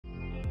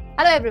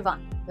Hello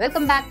everyone,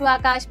 welcome back to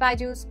Aakash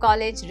Byju's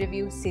College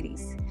Review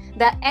Series.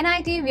 The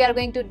NIT we are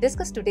going to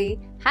discuss today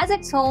has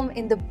its home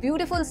in the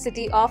beautiful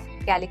city of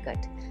Calicut.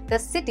 The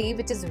city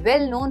which is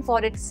well known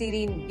for its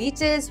serene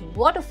beaches,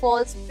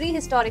 waterfalls,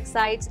 prehistoric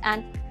sites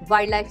and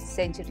wildlife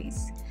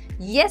sanctuaries.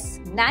 Yes,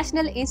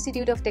 National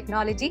Institute of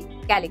Technology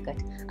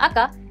Calicut,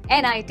 aka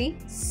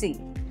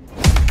NITC.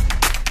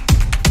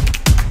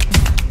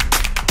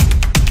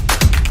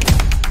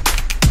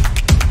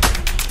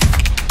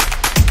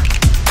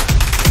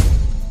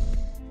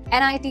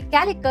 NIT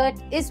Calicut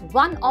is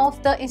one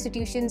of the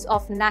institutions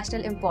of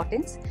national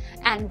importance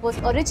and was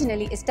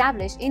originally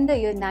established in the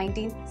year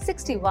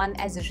 1961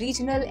 as a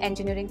regional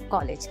engineering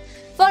college.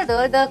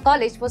 Further, the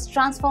college was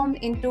transformed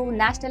into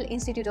National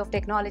Institute of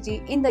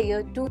Technology in the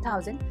year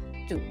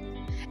 2002.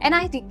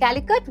 NIT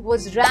Calicut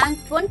was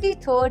ranked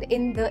 23rd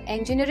in the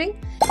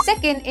engineering,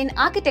 2nd in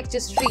architecture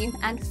stream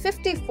and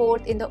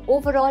 54th in the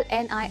overall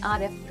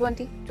NIRF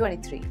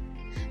 2023.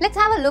 Let's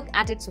have a look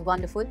at its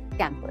wonderful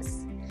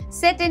campus.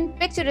 Set in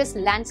picturesque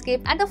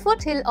landscape at the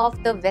foothill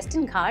of the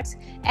Western Ghats,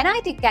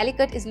 NIT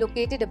Calicut is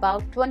located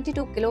about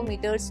 22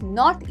 kilometers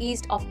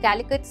northeast of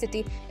Calicut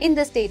city in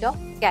the state of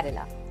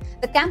Kerala.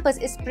 The campus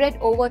is spread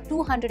over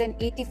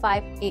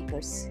 285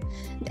 acres.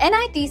 The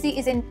NITC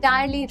is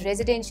entirely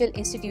residential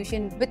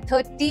institution with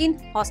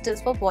 13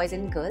 hostels for boys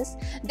and girls.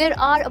 There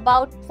are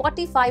about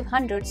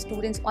 4,500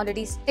 students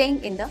already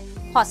staying in the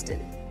hostel.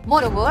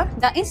 Moreover,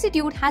 the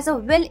institute has a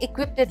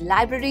well-equipped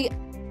library,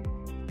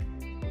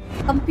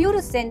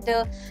 computer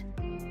center,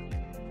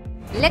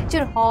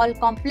 lecture hall,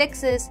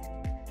 complexes,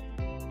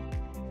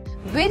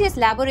 various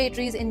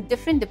laboratories in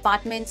different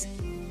departments,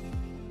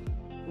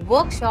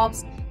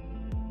 workshops,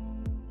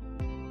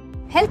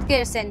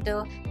 healthcare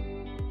center,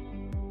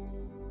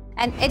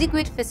 and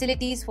adequate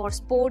facilities for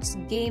sports,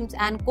 games,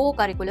 and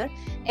co-curricular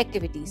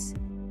activities.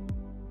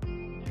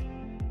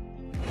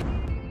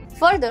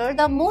 Further,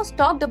 the most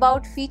talked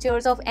about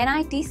features of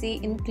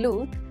NITC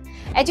include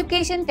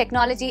Education,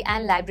 Technology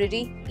and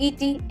Library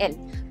 (ETL),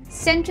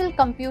 Central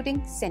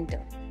Computing Center,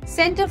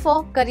 Center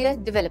for Career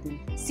Development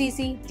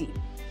 (CCD),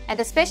 and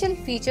a special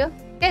feature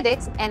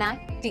TEDx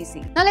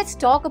NITC. Now let's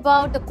talk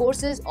about the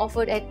courses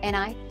offered at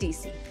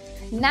NITC.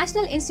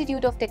 National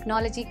Institute of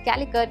Technology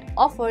Calicut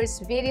offers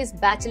various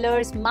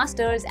bachelor's,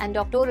 master's and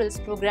doctorals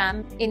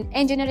programs in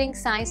engineering,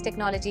 science,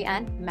 technology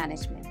and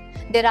management.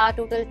 There are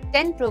total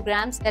 10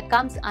 programs that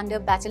comes under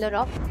Bachelor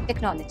of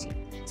Technology.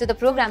 So the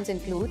programs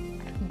include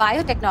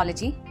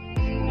Biotechnology,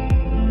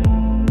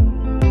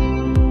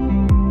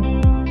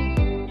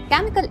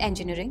 Chemical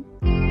Engineering,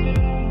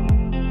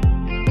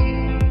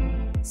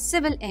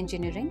 Civil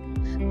Engineering,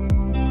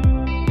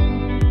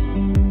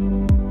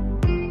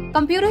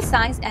 Computer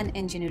Science and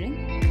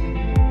Engineering,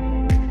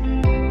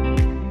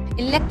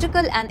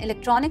 Electrical and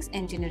Electronics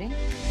Engineering,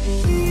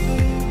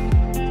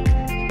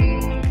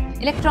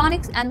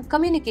 Electronics and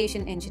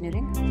Communication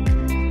Engineering,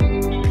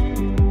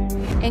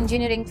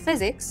 Engineering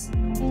Physics,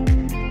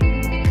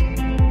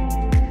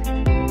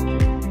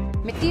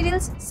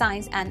 Materials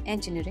Science and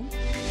Engineering,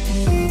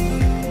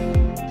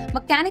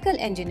 Mechanical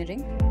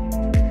Engineering,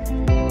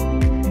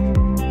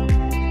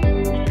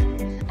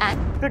 and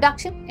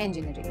Production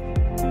Engineering.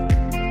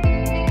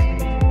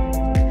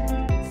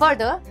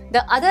 Further,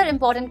 the other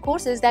important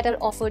courses that are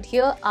offered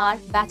here are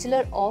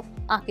Bachelor of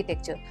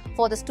Architecture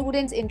for the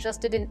students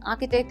interested in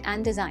architect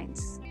and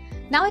designs.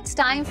 Now it's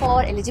time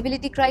for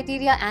eligibility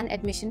criteria and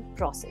admission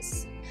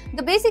process.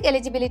 The basic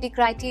eligibility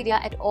criteria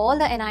at all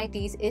the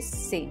NITs is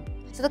same.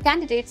 So the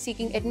candidates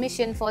seeking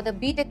admission for the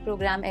B.Tech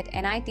program at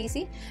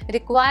NITC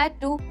required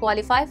to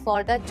qualify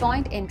for the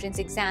joint entrance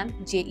exam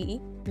JEE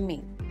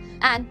Main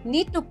and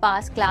need to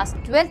pass class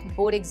 12th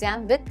board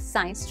exam with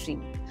science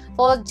stream.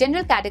 For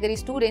general category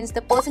students,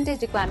 the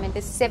percentage requirement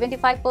is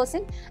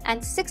 75%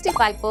 and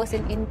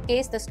 65% in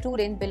case the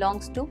student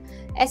belongs to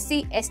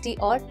SC, ST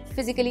or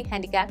physically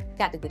handicapped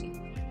category.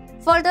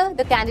 Further,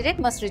 the candidate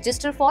must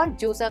register for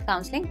JOSA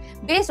counseling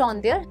based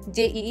on their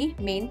JEE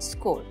Main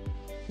score.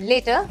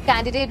 Later,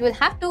 candidate will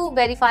have to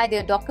verify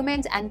their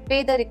documents and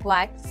pay the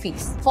required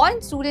fees.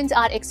 Foreign students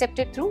are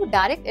accepted through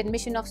direct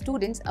admission of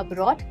students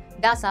abroad,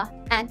 DASA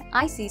and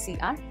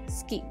ICCR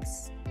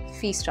schemes.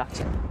 Fee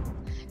structure.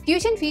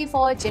 Tuition fee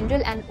for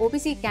general and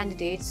OBC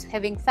candidates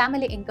having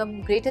family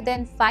income greater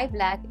than 5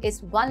 lakh is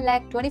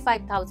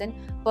 1,25,000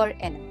 per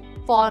annum.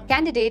 For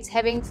candidates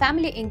having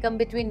family income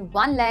between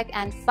 1 lakh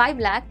and 5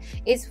 lakh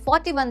is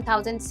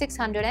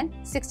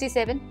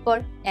 41,667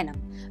 per annum.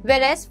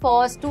 Whereas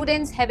for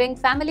students having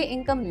family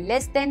income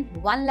less than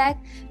 1 lakh,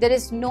 there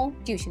is no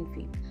tuition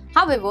fee.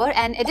 However,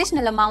 an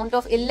additional amount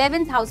of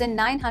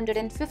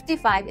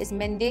 11,955 is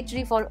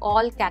mandatory for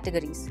all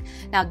categories.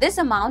 Now, this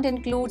amount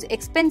includes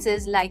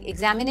expenses like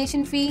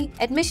examination fee,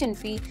 admission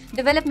fee,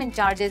 development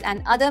charges,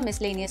 and other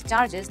miscellaneous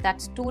charges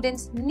that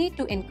students need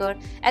to incur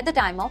at the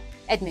time of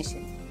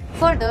admission.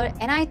 Further,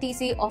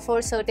 NITC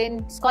offers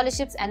certain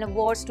scholarships and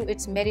awards to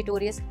its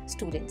meritorious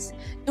students.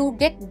 To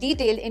get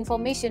detailed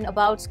information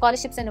about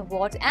scholarships and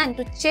awards and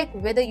to check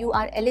whether you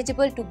are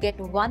eligible to get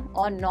one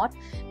or not,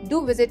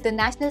 do visit the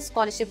National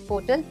Scholarship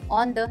Portal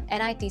on the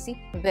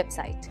NITC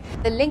website.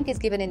 The link is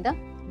given in the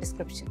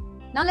description.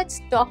 Now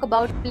let's talk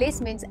about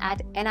placements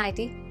at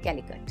NIT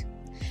Calicut.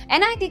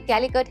 NIT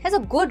Calicut has a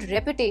good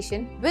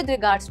reputation with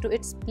regards to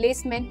its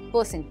placement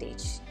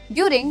percentage.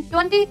 During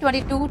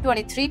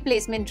 2022-23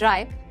 placement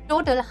drive,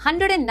 total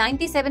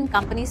 197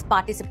 companies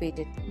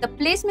participated. The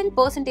placement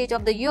percentage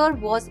of the year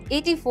was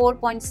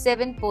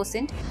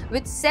 84.7%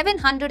 with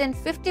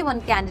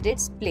 751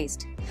 candidates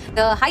placed.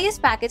 The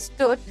highest package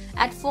stood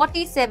at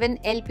 47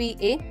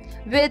 LPA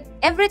with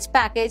average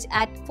package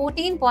at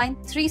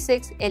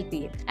 14.36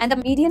 LPA and the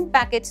median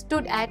package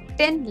stood at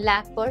 10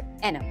 lakh per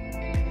annum.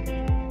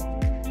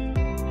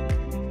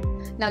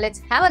 Now let's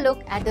have a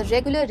look at the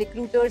regular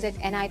recruiters at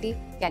NIT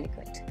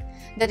Calicut.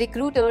 The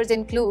recruiters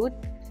include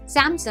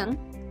Samsung,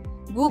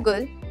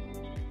 Google,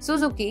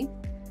 Suzuki,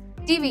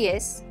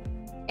 TVS,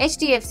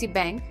 HDFC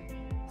Bank,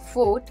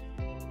 Ford,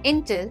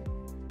 Intel,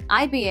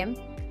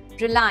 IBM,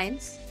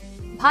 Reliance,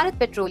 Bharat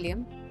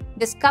Petroleum,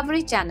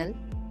 Discovery Channel,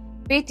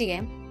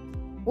 Paytm,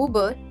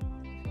 Uber,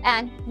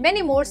 and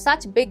many more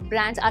such big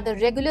brands are the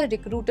regular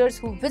recruiters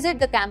who visit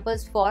the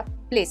campus for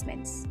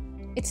placements.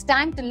 It's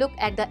time to look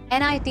at the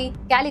NIT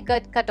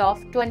Calicut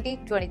Cutoff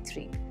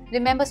 2023.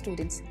 Remember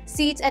students,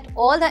 seats at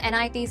all the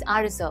NITs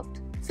are reserved.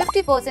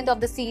 50%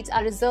 of the seats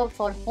are reserved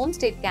for home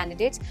state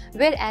candidates,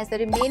 whereas the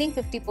remaining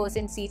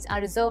 50% seats are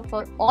reserved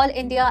for all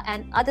India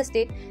and other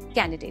state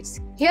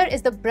candidates. Here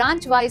is the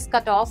branch-wise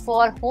cutoff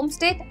for home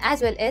state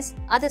as well as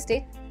other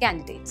state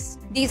candidates.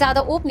 These are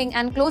the opening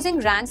and closing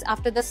ranks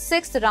after the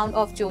 6th round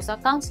of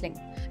JOSA counselling.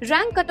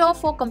 Rank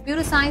cutoff for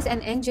computer science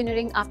and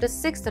engineering after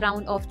 6th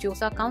round of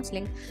JOSA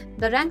counselling.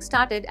 The rank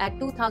started at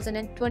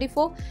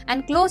 2024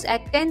 and closed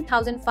at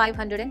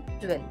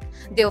 10,512.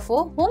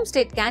 Therefore, home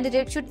state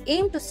candidates should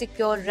aim to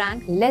secure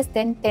rank less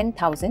than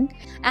 10,000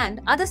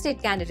 and other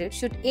state candidates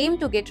should aim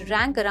to get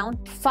rank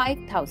around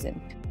 5,000.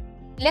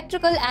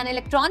 Electrical and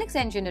electronics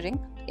engineering.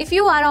 If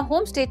you are a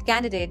home state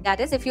candidate, that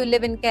is if you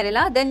live in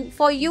Kerala, then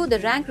for you the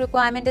rank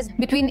requirement is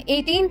between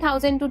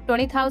 18,000 to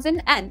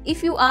 20,000, and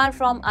if you are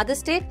from other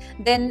state,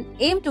 then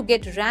aim to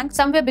get rank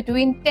somewhere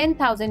between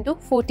 10,000 to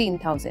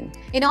 14,000.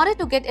 In order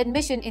to get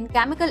admission in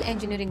chemical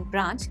engineering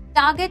branch,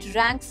 target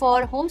rank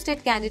for home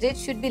state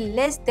candidates should be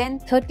less than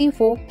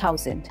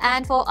 34,000,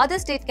 and for other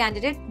state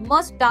candidate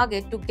must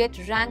target to get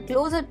rank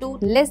closer to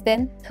less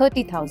than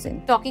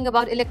 30,000. Talking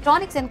about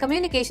electronics and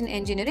communication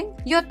engineering,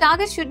 your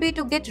target should be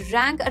to get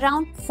rank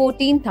around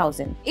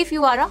 14,000 if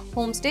you are a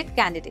home state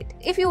candidate.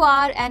 If you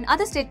are an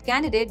other state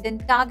candidate, then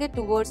target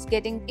towards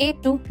getting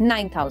 8 to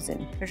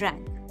 9,000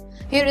 rank.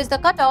 Here is the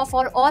cutoff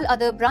for all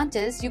other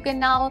branches. You can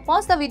now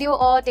pause the video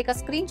or take a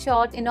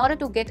screenshot in order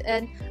to get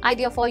an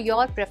idea for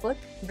your preferred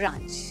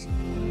branch.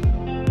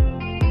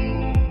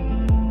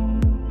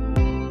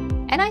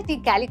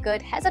 NIT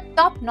Calicut has a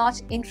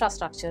top-notch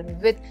infrastructure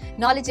with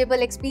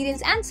knowledgeable,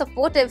 experienced and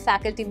supportive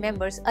faculty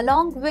members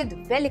along with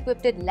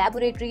well-equipped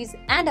laboratories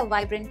and a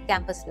vibrant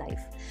campus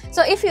life.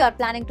 So if you are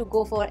planning to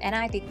go for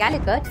NIT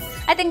Calicut,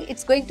 I think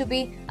it's going to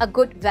be a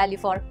good value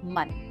for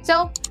money.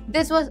 So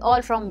this was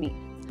all from me.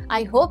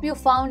 I hope you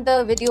found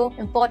the video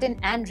important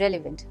and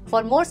relevant.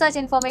 For more such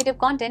informative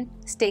content,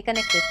 stay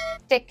connected.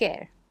 Take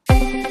care.